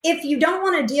if you don't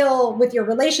want to deal with your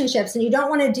relationships and you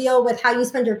don't want to deal with how you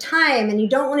spend your time and you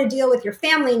don't want to deal with your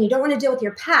family and you don't want to deal with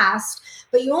your past,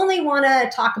 but you only want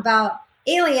to talk about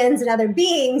aliens and other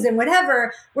beings and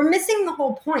whatever, we're missing the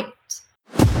whole point.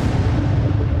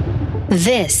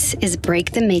 This is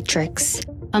Break the Matrix,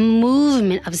 a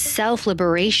movement of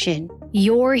self-liberation.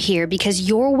 You're here because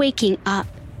you're waking up.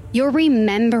 You're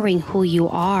remembering who you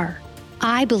are.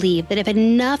 I believe that if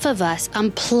enough of us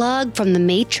unplug from the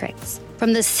matrix,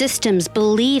 from the systems,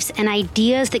 beliefs, and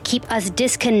ideas that keep us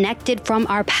disconnected from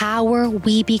our power,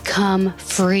 we become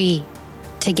free.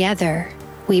 Together,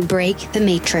 we break the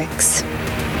matrix.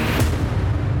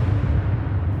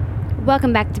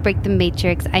 Welcome back to Break the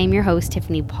Matrix. I am your host,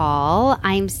 Tiffany Paul.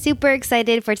 I'm super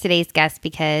excited for today's guest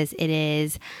because it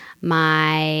is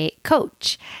my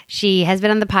coach. She has been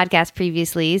on the podcast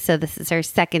previously, so this is her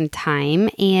second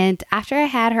time. And after I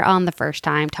had her on the first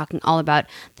time talking all about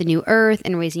the new earth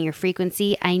and raising your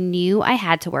frequency, I knew I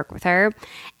had to work with her.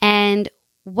 And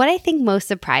what I think most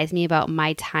surprised me about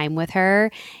my time with her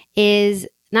is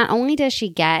not only does she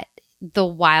get the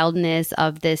wildness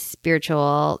of this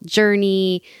spiritual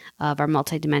journey of our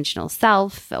multidimensional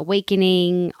self,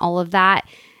 awakening, all of that,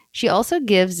 she also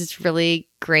gives this really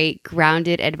great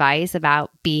grounded advice about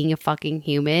being a fucking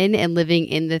human and living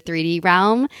in the 3D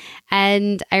realm.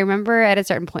 And I remember at a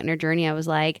certain point in her journey, I was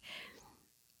like,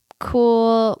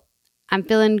 cool, I'm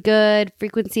feeling good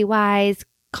frequency-wise,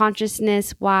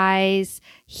 consciousness-wise,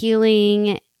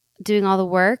 healing, doing all the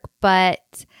work,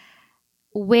 but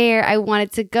where I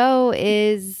wanted to go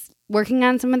is working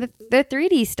on some of the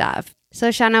 3D stuff. So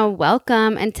Shauna,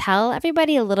 welcome, and tell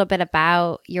everybody a little bit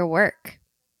about your work.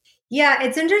 Yeah,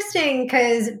 it's interesting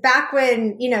because back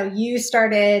when, you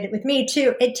started with me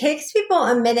too, it takes people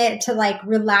a minute to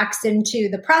relax into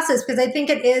the process because I think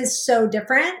it is so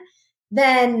different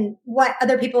than what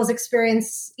other people's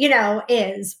experience,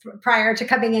 is prior to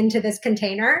coming into this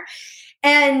container.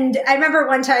 And I remember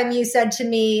one time you said to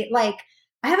me,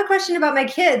 I have a question about my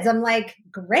kids. I'm like,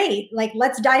 great.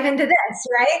 Let's dive into this,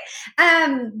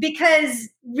 right? Because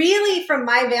really from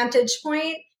my vantage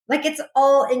point, it's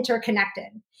all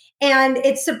interconnected. And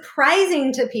it's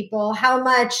surprising to people how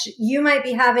much you might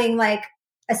be having a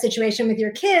situation with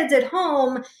your kids at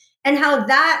home and how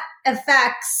that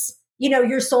affects,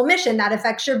 your soul mission, that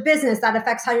affects your business, that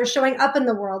affects how you're showing up in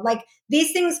the world.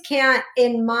 These things can't,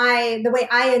 the way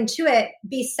I intuit,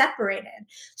 be separated.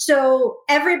 So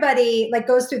everybody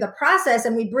goes through the process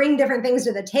and we bring different things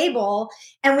to the table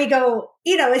and we go,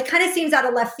 it kind of seems out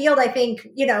of left field, I think, for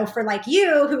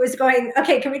you who is going,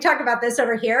 okay, can we talk about this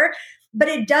over here? But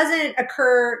it doesn't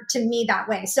occur to me that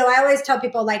way. So I always tell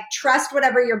people trust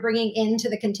whatever you're bringing into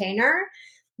the container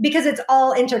because it's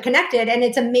all interconnected. And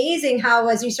it's amazing how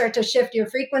as you start to shift your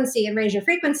frequency and raise your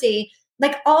frequency,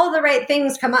 all the right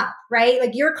things come up,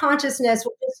 right? Your consciousness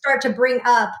will just start to bring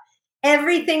up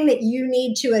everything that you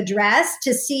need to address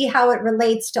to see how it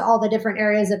relates to all the different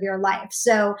areas of your life.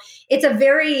 So it's a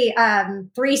very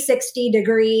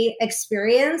 360-degree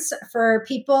experience for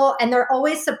people. And they're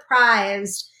always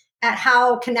surprised at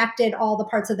how connected all the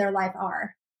parts of their life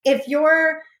are. If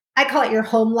I call it your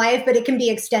home life, but it can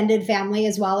be extended family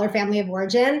as well, or family of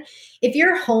origin. If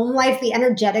your home life, the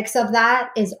energetics of that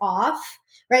is off,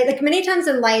 right? Many times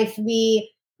in life,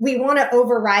 we want to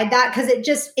override that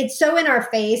because it's so in our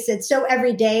face. It's so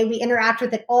every day. We interact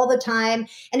with it all the time.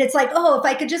 And it's if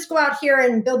I could just go out here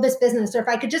and build this business, or if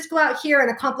I could just go out here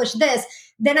and accomplish this,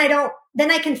 then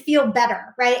I can feel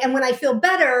better, right? And when I feel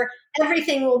better,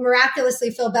 everything will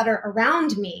miraculously feel better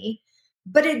around me.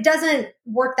 But it doesn't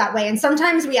work that way. And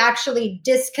sometimes we actually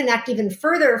disconnect even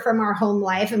further from our home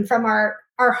life and from our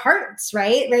hearts,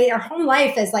 right? Our home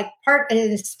life is an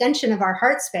extension of our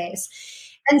heart space.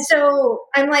 And so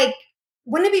I'm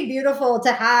wouldn't it be beautiful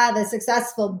to have a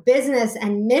successful business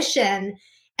and mission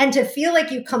and to feel like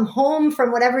you come home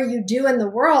from whatever you do in the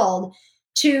world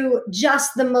to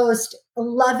just the most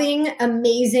loving,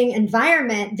 amazing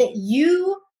environment that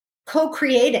you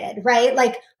co-created,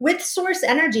 right? With source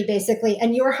energy, basically,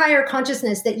 and your higher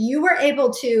consciousness, that you were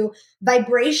able to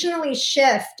vibrationally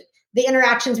shift the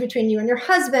interactions between you and your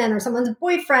husband or someone's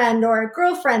boyfriend or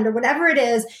girlfriend or whatever it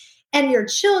is, and your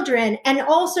children, and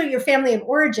also your family of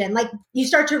origin. You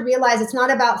start to realize it's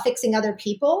not about fixing other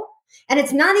people, and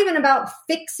it's not even about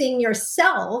fixing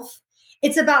yourself.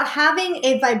 It's about having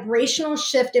a vibrational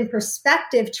shift in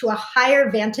perspective to a higher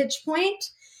vantage point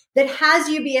that has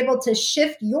you be able to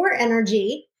shift your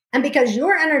energy. And because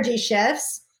your energy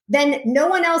shifts, then no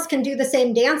one else can do the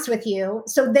same dance with you.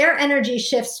 So their energy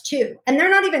shifts too. And they're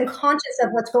not even conscious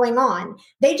of what's going on.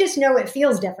 They just know it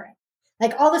feels different.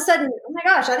 All of a sudden, oh my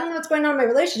gosh, I don't know what's going on in my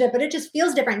relationship, but it just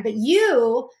feels different. But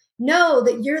you know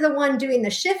that you're the one doing the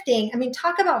shifting, I mean,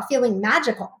 talk about feeling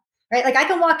magical, right? Like I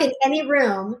can walk in any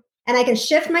room and I can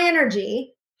shift my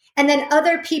energy, and then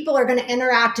other people are going to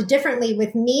interact differently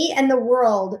with me and the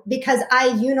world because I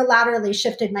unilaterally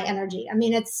shifted my energy. I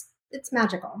mean, it's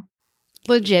magical.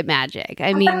 Legit magic.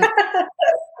 I mean,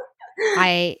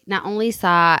 I not only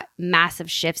saw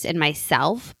massive shifts in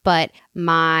myself, but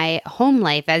my home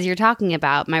life, as you're talking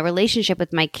about, my relationship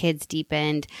with my kids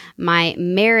deepened, my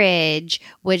marriage,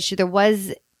 which there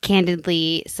was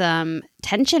candidly some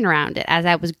tension around it as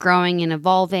I was growing and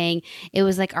evolving. It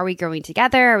was like, are we growing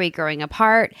together? Are we growing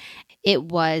apart? It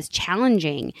was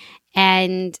challenging.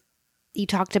 And you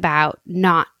talked about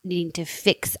not needing to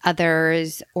fix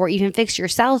others or even fix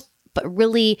yourself, but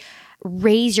really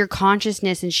raise your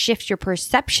consciousness and shift your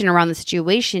perception around the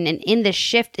situation. And in the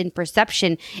shift in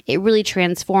perception, it really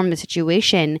transformed the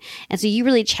situation. And so you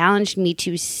really challenged me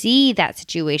to see that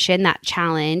situation, that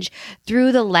challenge,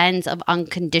 through the lens of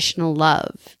unconditional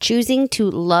love, choosing to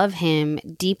love him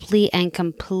deeply and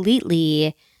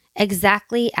completely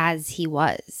exactly as he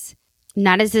was.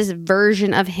 Not as this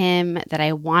version of him that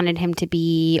I wanted him to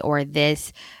be, or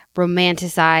this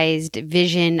romanticized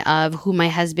vision of who my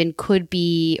husband could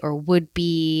be or would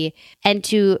be, and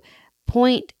to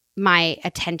point my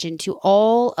attention to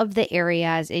all of the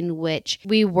areas in which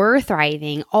we were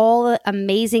thriving, all the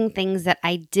amazing things that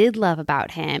I did love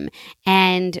about him.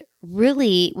 And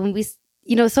really, when we,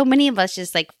 so many of us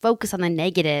just like focus on the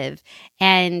negative.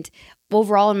 And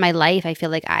overall in my life, I feel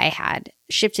like I had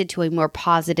shifted to a more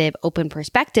positive, open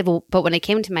perspective. But when it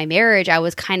came to my marriage, I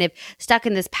was kind of stuck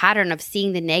in this pattern of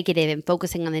seeing the negative and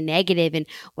focusing on the negative, and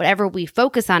whatever we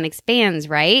focus on expands,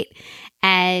 right?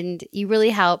 And you really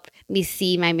helped me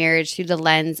see my marriage through the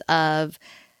lens of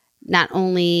not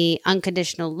only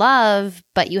unconditional love,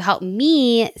 but you helped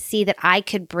me see that I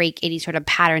could break any sort of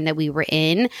pattern that we were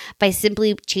in by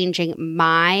simply changing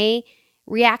my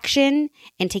reaction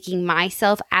and taking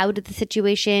myself out of the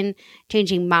situation,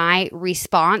 changing my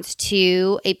response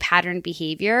to a pattern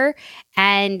behavior.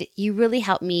 And you really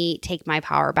helped me take my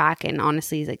power back and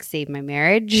honestly like save my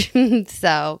marriage.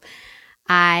 So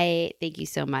I thank you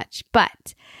so much.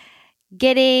 But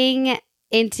getting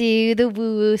into the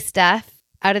woo-woo stuff,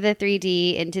 out of the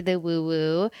 3D into the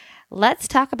woo-woo, let's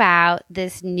talk about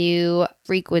this new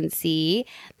frequency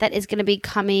that is going to be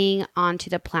coming onto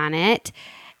the planet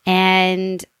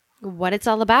and what it's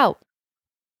all about.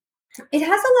 It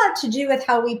has a lot to do with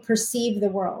how we perceive the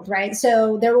world, right?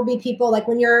 So there will be people like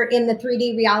when you're in the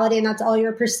 3D reality and that's all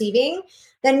you're perceiving,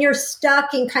 then you're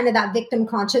stuck in kind of that victim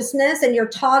consciousness and you're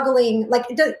toggling, like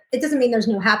it doesn't mean there's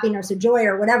no happiness or joy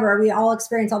or whatever. We all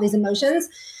experience all these emotions,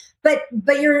 but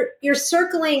you're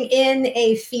circling in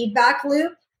a feedback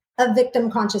loop of victim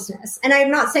consciousness. And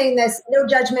I'm not saying this, no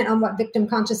judgment on what victim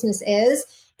consciousness is.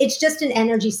 It's just an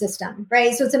energy system,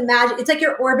 right? So it's like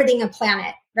you're orbiting a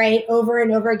planet, right? Over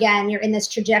and over again, you're in this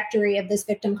trajectory of this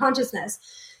victim consciousness.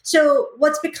 So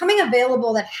what's becoming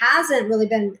available that hasn't really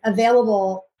been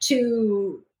available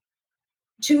to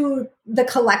the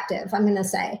collective, I'm going to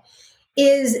say,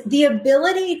 is the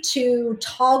ability to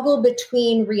toggle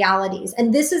between realities.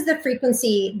 And this is the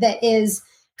frequency that is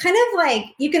kind of like,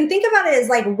 you can think about it as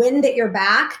like wind at your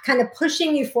back, kind of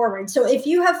pushing you forward. So if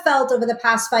you have felt over the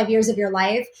past 5 years of your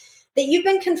life that you've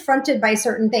been confronted by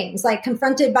certain things, like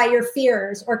confronted by your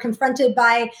fears or confronted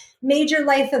by major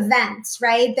life events,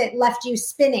 right, that left you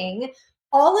spinning,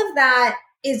 all of that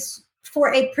is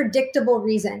for a predictable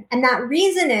reason. And that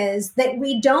reason is that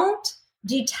we don't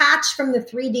detach from the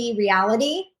 3D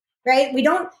reality, right? We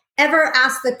don't ever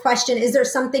ask the question, is there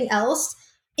something else?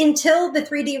 Until the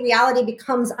 3D reality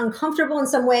becomes uncomfortable in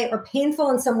some way or painful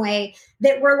in some way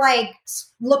that we're like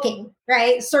looking,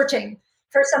 right? Searching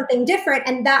for something different.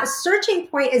 And that searching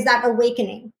point is that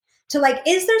awakening to like,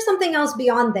 is there something else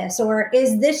beyond this? Or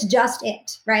is this just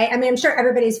it, right? I mean, I'm sure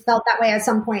everybody's felt that way at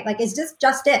some point. Like, is this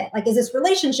just it? Like, is this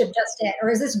relationship just it? Or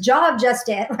is this job just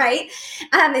it, right?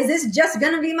 Is this just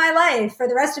going to be my life for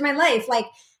the rest of my life? Like,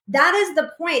 that is the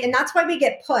point. And that's why we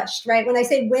get pushed, right? When I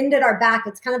say wind at our back,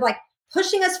 it's kind of like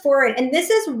pushing us forward. And this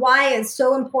is why it's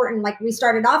so important, like we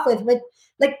started off with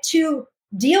like to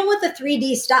deal with the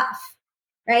 3D stuff,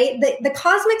 right? The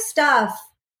cosmic stuff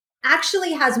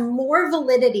actually has more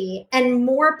validity and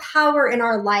more power in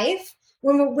our life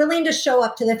when we're willing to show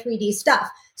up to the 3D stuff.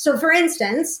 So for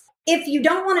instance, if you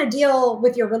don't want to deal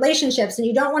with your relationships and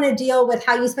you don't want to deal with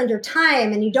how you spend your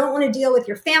time and you don't want to deal with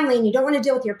your family and you don't want to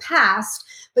deal with your past,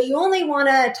 but you only want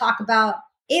to talk about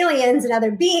aliens and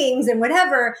other beings and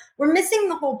whatever, we're missing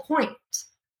the whole point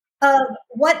of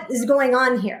what is going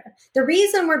on here. The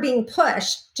reason we're being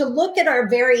pushed to look at our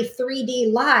very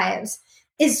 3D lives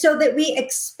is so that we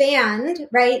expand,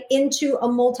 right, into a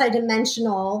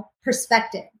multidimensional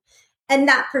perspective. And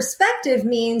that perspective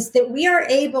means that we are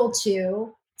able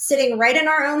to, sitting right in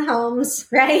our own homes,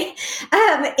 right,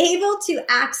 able to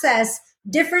access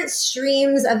different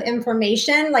streams of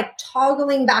information, like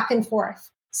toggling back and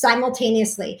forth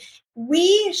simultaneously.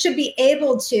 We should be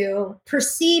able to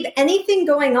perceive anything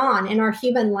going on in our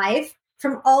human life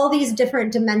from all these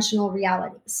different dimensional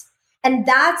realities. And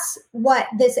that's what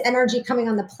this energy coming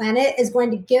on the planet is going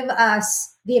to give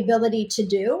us the ability to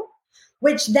do,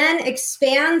 which then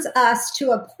expands us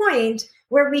to a point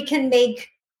where we can make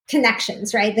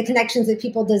connections, right? The connections that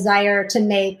people desire to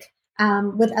make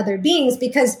with other beings.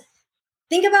 Because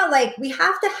think about, like, we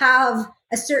have to have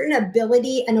a certain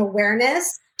ability and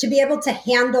awareness to be able to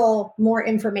handle more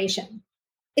information.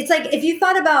 It's like, if you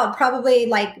thought about probably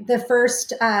like the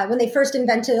first, when they first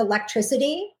invented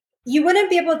electricity, you wouldn't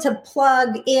be able to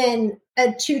plug in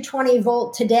a 220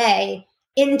 volt today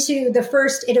into the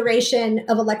first iteration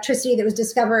of electricity that was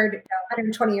discovered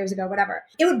 120 years ago, whatever.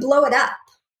 It would blow it up,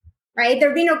 right?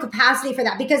 There'd be no capacity for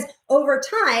that, because over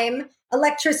time,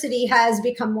 electricity has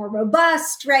become more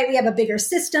robust, right? We have a bigger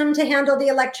system to handle the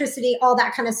electricity, all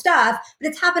that kind of stuff, but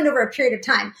it's happened over a period of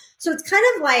time. So it's kind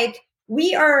of like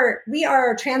we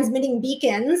are transmitting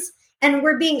beacons, and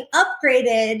we're being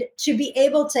upgraded to be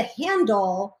able to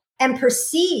handle and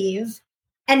perceive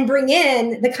and bring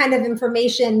in the kind of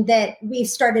information that we've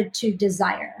started to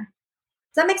desire.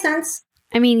 Does that make sense?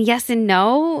 I mean, yes and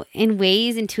no. In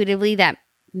ways intuitively that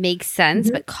makes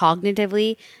sense, but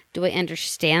cognitively, do I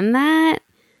understand that?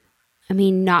 I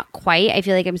mean, not quite. I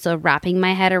feel like I'm still wrapping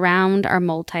my head around our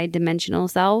multidimensional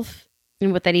self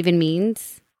and what that even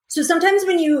means. So sometimes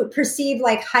when you perceive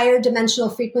like higher dimensional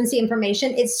frequency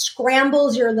information, it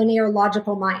scrambles your linear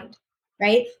logical mind,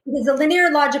 right? Because the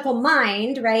linear logical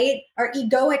mind, right, our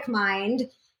egoic mind,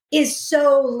 is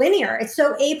so linear. It's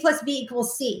so A plus B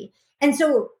equals C. And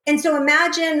so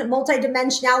imagine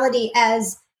multidimensionality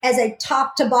as a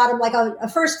top to bottom, like a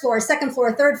first floor, second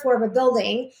floor, third floor of a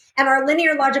building. And our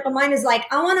linear logical mind is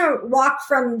like, I want to walk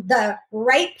from the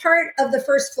right part of the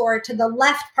first floor to the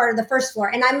left part of the first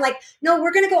floor. And I'm like, no,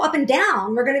 we're going to go up and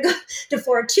down. We're going to go to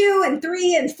floor 2 and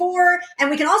 3 and 4. And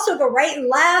we can also go right and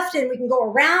left, and we can go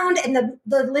around. And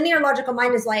the linear logical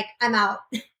mind is like, I'm out.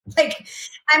 Like,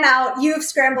 I'm out. You've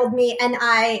scrambled me, and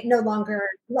I no longer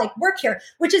like work here,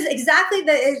 which is exactly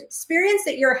the experience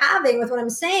that you're having with what I'm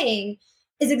saying.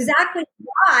 Is exactly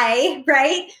why,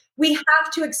 right? We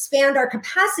have to expand our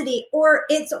capacity, or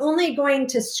it's only going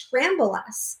to scramble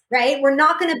us, right? We're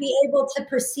not going to be able to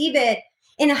perceive it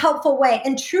in a helpful way.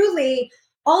 And truly,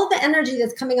 all the energy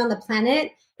that's coming on the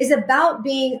planet is about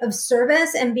being of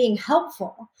service and being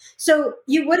helpful. So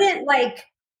you wouldn't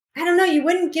you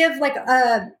wouldn't give like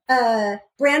a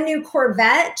brand new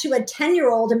Corvette to a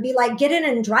 10-year-old and be like, get in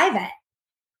and drive it.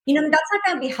 You know, that's not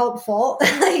going to be helpful.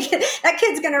 Like, that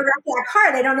kid's going to wreck that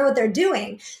car. They don't know what they're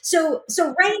doing. So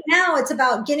right now it's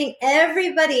about getting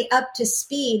everybody up to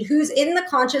speed who's in the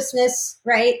consciousness,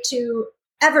 right, to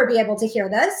ever be able to hear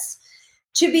this,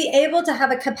 to be able to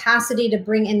have a capacity to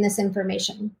bring in this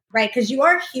information, right? Because you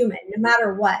are human no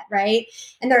matter what, right?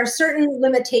 And there are certain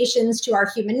limitations to our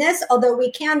humanness, although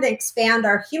we can expand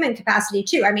our human capacity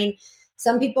too. I mean,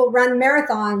 some people run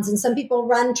marathons and some people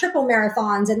run triple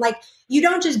marathons. And like, you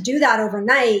don't just do that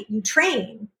overnight, you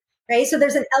train, right? So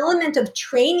there's an element of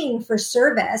training for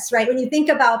service, right? When you think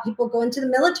about people going to the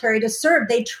military to serve,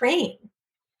 they train.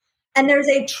 And there's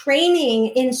a training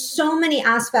in so many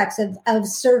aspects of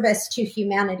service to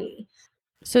humanity.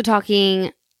 So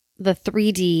talking the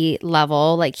 3D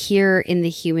level, like here in the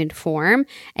human form,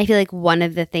 I feel like one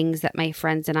of the things that my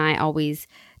friends and I always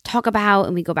talk about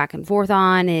and we go back and forth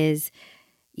on is,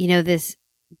 you know, this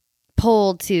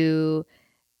pull to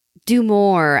do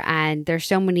more, and there's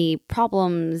so many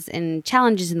problems and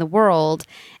challenges in the world,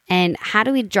 and how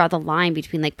do we draw the line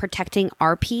between like protecting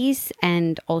our peace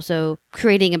and also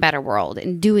creating a better world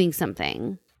and doing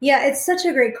something? Yeah, it's such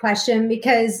a great question,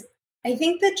 because I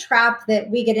think the trap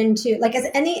that we get into, like as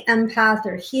any empath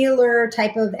or healer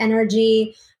type of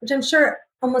energy, which I'm sure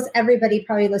almost everybody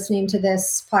probably listening to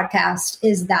this podcast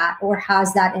is that or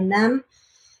has that in them.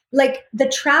 Like the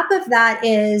trap of that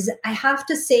is I have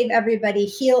to save everybody,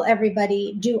 heal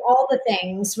everybody, do all the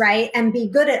things, right? And be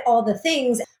good at all the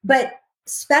things. But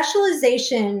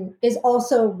specialization is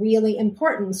also really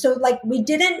important. So like we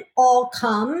didn't all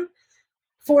come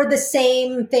for the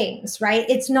same things, right?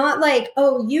 It's not like,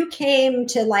 oh, you came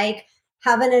to like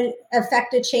have an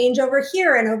affect a change over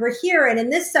here and in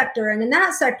this sector and in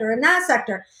that sector and that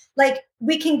sector. Like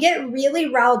we can get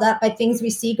really riled up by things we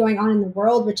see going on in the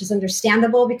world, which is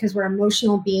understandable because we're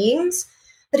emotional beings.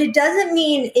 but it doesn't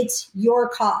mean it's your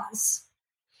cause.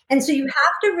 And so you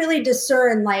have to really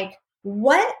discern like,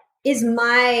 what is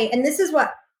and this is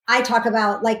what I talk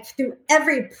about, like through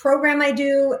every program I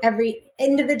do, every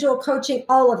individual coaching,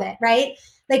 all of it, right?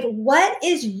 Like, what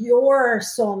is your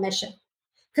soul mission?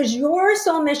 Because your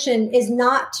soul mission is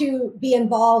not to be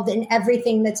involved in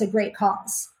everything that's a great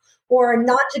cause, or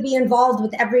not to be involved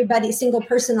with everybody, single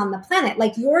person on the planet.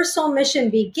 Like, your soul mission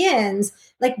begins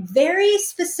like very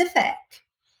specific.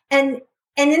 And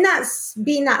in that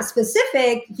being that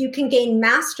specific, you can gain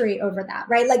mastery over that,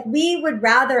 right? Like, we would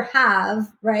rather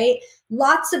have, right,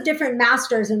 lots of different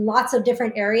masters in lots of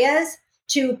different areas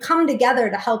to come together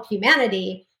to help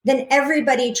humanity than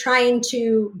everybody trying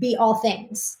to be all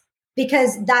things,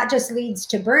 because that just leads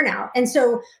to burnout. And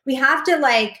so we have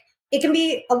to it can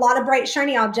be a lot of bright,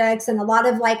 shiny objects and a lot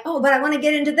of like, oh, but I want to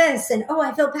get into this. And oh,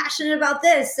 I feel passionate about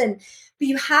this. But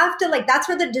you have to that's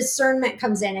where the discernment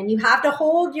comes in, and you have to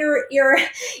hold your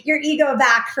ego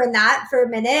back from that for a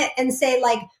minute and say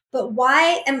like, but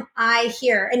why am I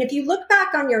here? And if you look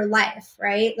back on your life,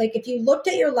 right? Like, if you looked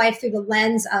at your life through the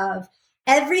lens of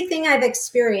everything I've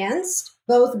experienced,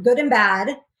 both good and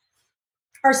bad,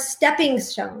 are stepping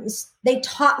stones. They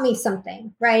taught me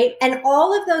something, right? And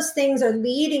all of those things are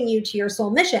leading you to your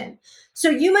soul mission. So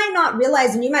you might not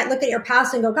realize, and you might look at your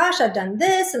past and go, gosh, I've done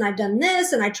this and I've done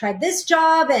this and I tried this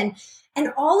job. And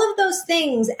all of those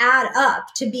things add up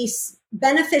to be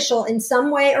beneficial in some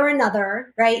way or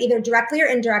another, right? Either directly or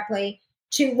indirectly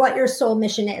to what your soul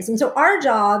mission is. And so our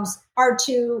jobs are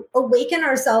to awaken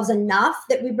ourselves enough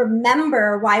that we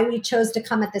remember why we chose to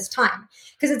come at this time,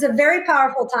 because it's a very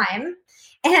powerful time.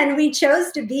 And we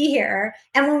chose to be here.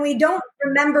 And when we don't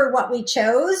remember what we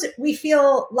chose, we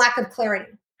feel lack of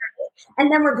clarity.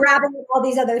 And then we're grabbing all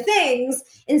these other things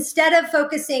instead of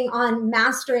focusing on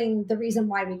mastering the reason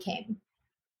why we came.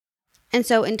 And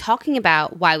so in talking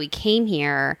about why we came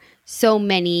here, so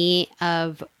many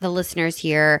of the listeners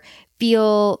here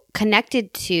feel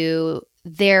connected to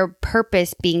their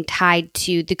purpose being tied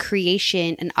to the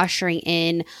creation and ushering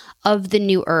in of the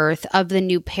new earth, of the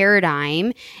new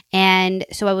paradigm. And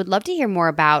so I would love to hear more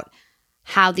about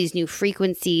how these new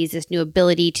frequencies, this new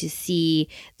ability to see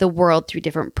the world through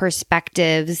different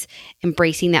perspectives,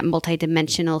 embracing that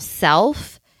multidimensional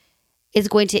self, is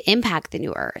going to impact the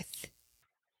new earth.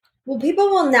 Well, people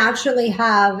will naturally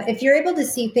have, if you're able to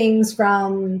see things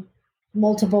from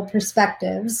multiple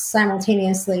perspectives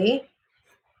simultaneously,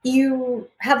 you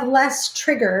have less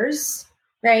triggers,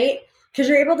 right? Because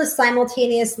you're able to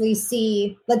simultaneously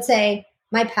see, let's say,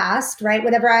 my past, right?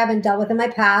 Whatever I haven't dealt with in my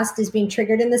past is being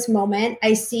triggered in this moment.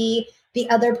 I see the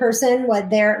other person,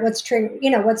 what's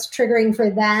triggering for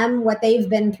them, what they've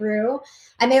been through.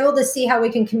 I'm able to see how we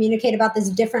can communicate about this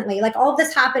differently, like all of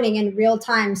this happening in real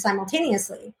time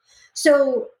simultaneously.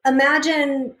 So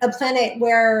imagine a planet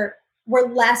where we're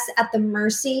less at the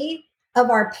mercy of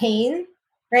our pain,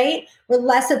 right? We're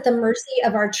less at the mercy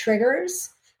of our triggers.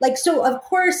 So of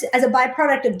course, as a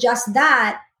byproduct of just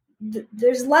that,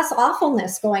 there's less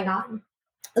awfulness going on,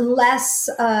 less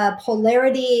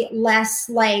polarity, less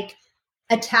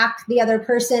attack the other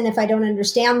person if I don't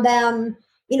understand them,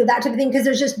 that type of thing, because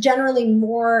there's just generally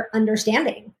more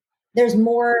understanding. There's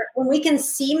more, when we can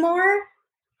see more,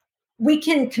 we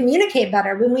can communicate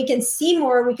better. When we can see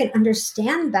more, we can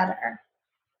understand better.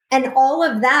 And all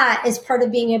of that is part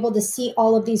of being able to see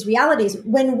all of these realities.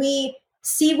 When we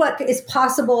see what is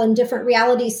possible in different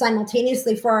realities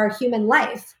simultaneously for our human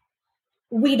life,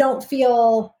 we don't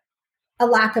feel a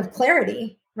lack of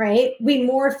clarity, right? We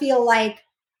more feel like,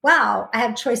 wow, I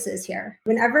have choices here.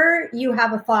 Whenever you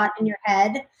have a thought in your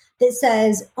head that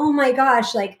says, oh my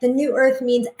gosh, the new earth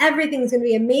means everything's going to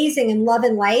be amazing and love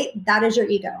and light, that is your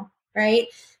ego, right?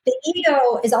 The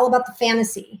ego is all about the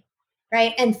fantasy,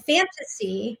 right? And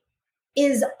fantasy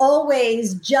is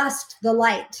always just the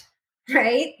light,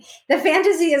 right? The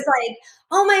fantasy is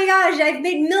oh my gosh, I've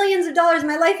made millions of dollars.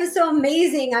 My life is so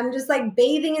amazing. I'm just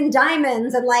bathing in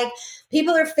diamonds and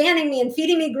people are fanning me and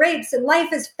feeding me grapes and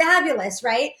life is fabulous,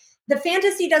 right? The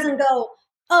fantasy doesn't go,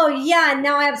 oh yeah,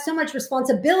 now I have so much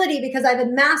responsibility because I've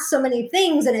amassed so many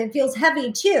things and it feels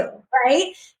heavy too,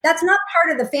 right? That's not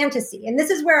part of the fantasy. And this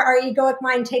is where our egoic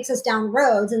mind takes us down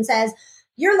roads and says,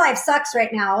 your life sucks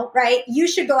right now, right? You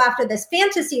should go after this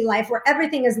fantasy life where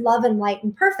everything is love and light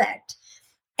and perfect.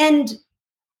 And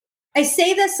I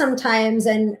say this sometimes,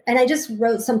 and I just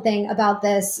wrote something about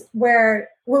this, where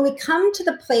when we come to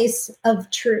the place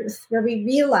of truth, where we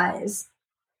realize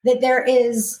that there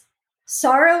is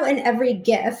sorrow in every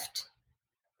gift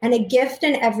and a gift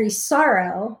in every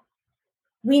sorrow,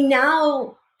 we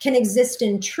now can exist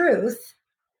in truth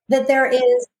that there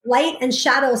is light and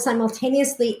shadow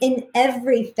simultaneously in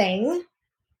everything.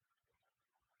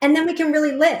 And then we can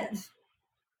really live,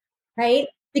 right?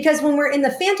 Because when we're in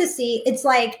the fantasy, it's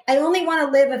like, I only want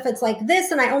to live if it's like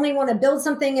this, and I only want to build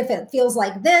something if it feels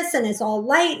like this, and it's all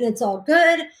light and it's all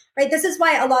good, right? This is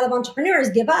why a lot of entrepreneurs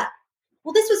give up.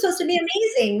 Well, this was supposed to be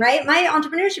amazing, right? My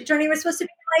entrepreneurship journey was supposed to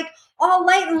be like all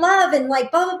light and love and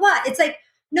like blah, blah, blah. It's like,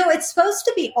 no, it's supposed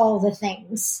to be all the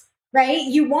things, right?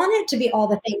 You want it to be all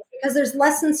the things because there's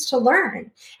lessons to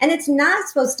learn. And it's not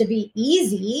supposed to be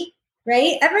easy,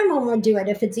 right? Everyone would do it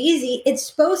if it's easy. It's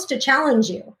supposed to challenge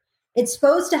you. It's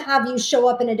supposed to have you show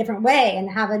up in a different way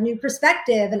and have a new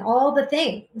perspective and all the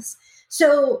things.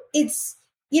 So it's,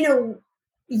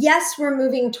 yes, we're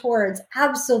moving towards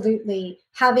absolutely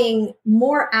having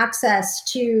more access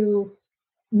to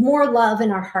more love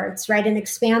in our hearts, right? An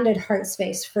expanded heart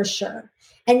space for sure.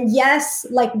 And yes,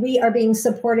 like we are being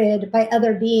supported by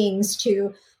other beings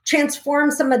to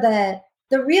transform some of the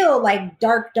real like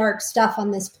dark stuff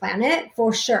on this planet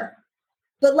for sure.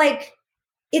 But like,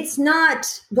 it's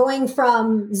not going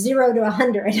from 0 to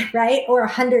 100, right? Or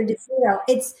 100 to 0.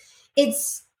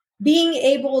 It's being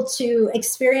able to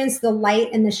experience the light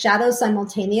and the shadow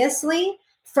simultaneously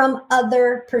from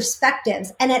other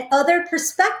perspectives. And at other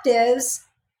perspectives,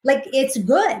 like it's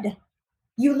good.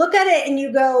 You look at it and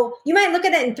you go, you might look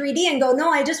at it in 3D and go,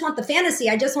 no, I just want the fantasy.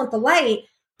 I just want the light.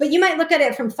 But you might look at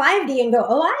it from 5D and go,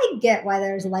 oh, I get why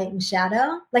there's light and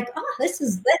shadow. Like, oh, this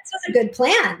was a good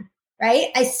plan, right?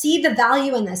 I see the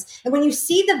value in this. And when you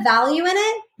see the value in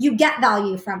it, you get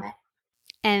value from it.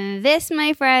 And this,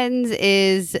 my friends,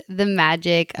 is the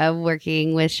magic of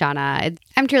working with Shauna.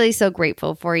 I'm truly so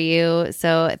grateful for you.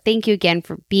 So thank you again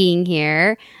for being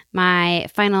here. My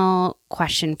final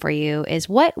question for you is,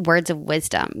 what words of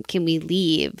wisdom can we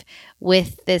leave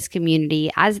with this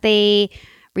community as they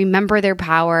remember their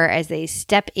power, as they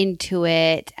step into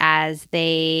it, as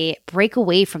they break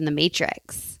away from the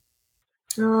matrix?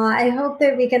 I hope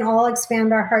that we can all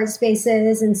expand our heart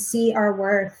spaces and see our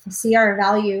worth, see our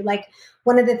value. Like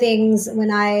one of the things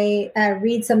when I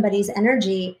read somebody's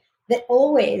energy, that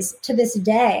always to this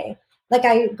day, like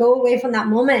I go away from that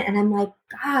moment and I'm like,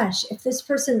 gosh, if this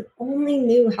person only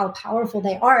knew how powerful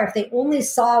they are, if they only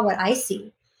saw what I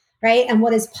see, right? And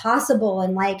what is possible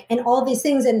and all these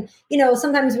things. And,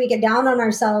 sometimes we get down on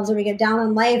ourselves or we get down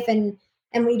on life and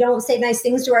we don't say nice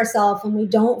things to ourselves and we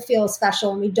don't feel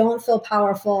special and we don't feel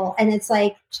powerful. And it's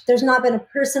like, there's not been a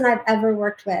person I've ever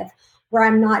worked with where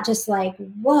I'm not just like,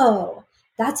 whoa,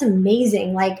 that's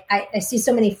amazing. Like I see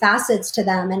so many facets to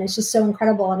them and it's just so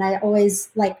incredible. And I always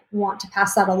want to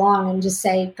pass that along and just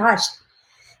say, gosh,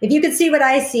 if you could see what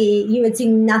I see, you would see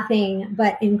nothing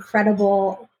but a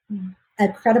credible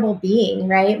being,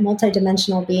 right?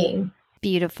 Multidimensional being.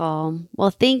 Beautiful.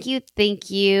 Well, thank you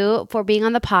for being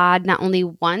on the pod, not only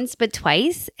once, but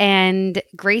twice, and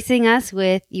gracing us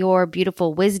with your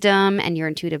beautiful wisdom and your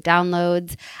intuitive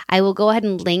downloads. I will go ahead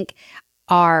and link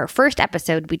our first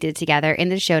episode we did together in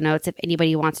the show notes if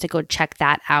anybody wants to go check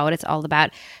that out. It's all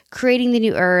about creating the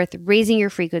new earth, raising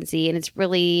your frequency, and it's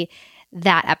really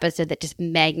that episode that just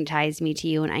magnetized me to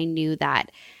you, and I knew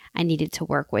that I needed to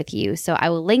work with you. So I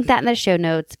will link that in the show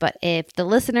notes. But if the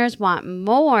listeners want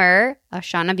more of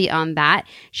Shauna beyond that,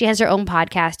 she has her own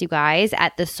podcast, you guys,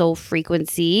 at The Soul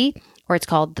Frequency, or it's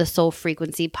called The Soul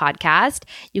Frequency Podcast.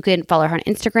 You can follow her on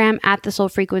Instagram at The Soul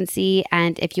Frequency.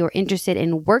 And if you're interested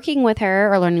in working with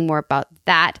her or learning more about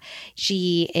that,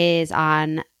 she is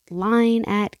online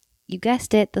at, you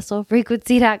guessed it,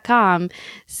 thesoulfrequency.com.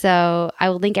 So I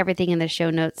will link everything in the show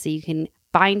notes so you can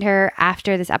find her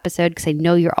after this episode, because I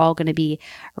know you're all going to be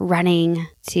running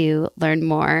to learn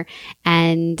more.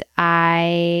 And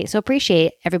I so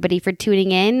appreciate everybody for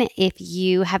tuning in. If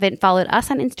you haven't followed us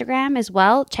on Instagram as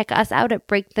well, check us out at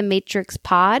Break the Matrix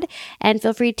Pod, and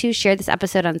feel free to share this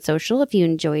episode on social if you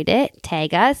enjoyed it,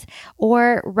 tag us,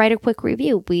 or write a quick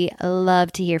review. We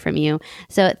love to hear from you.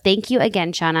 So thank you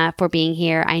again, Shauna, for being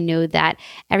here. I know that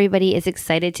everybody is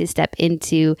excited to step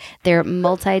into their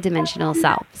multidimensional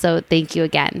self. So thank you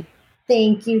again.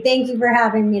 Thank you. Thank you for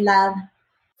having me, love.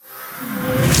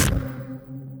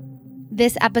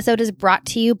 This episode is brought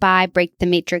to you by Break the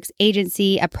Matrix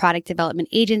Agency, a product development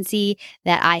agency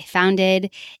that I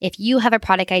founded. If you have a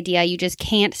product idea you just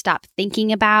can't stop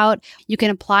thinking about, you can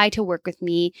apply to work with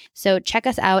me. So check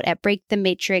us out at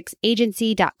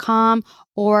breakthematrixagency.com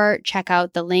or check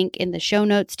out the link in the show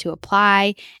notes to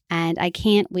apply. And I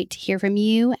can't wait to hear from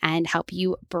you and help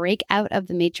you break out of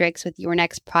the matrix with your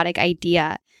next product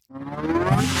idea.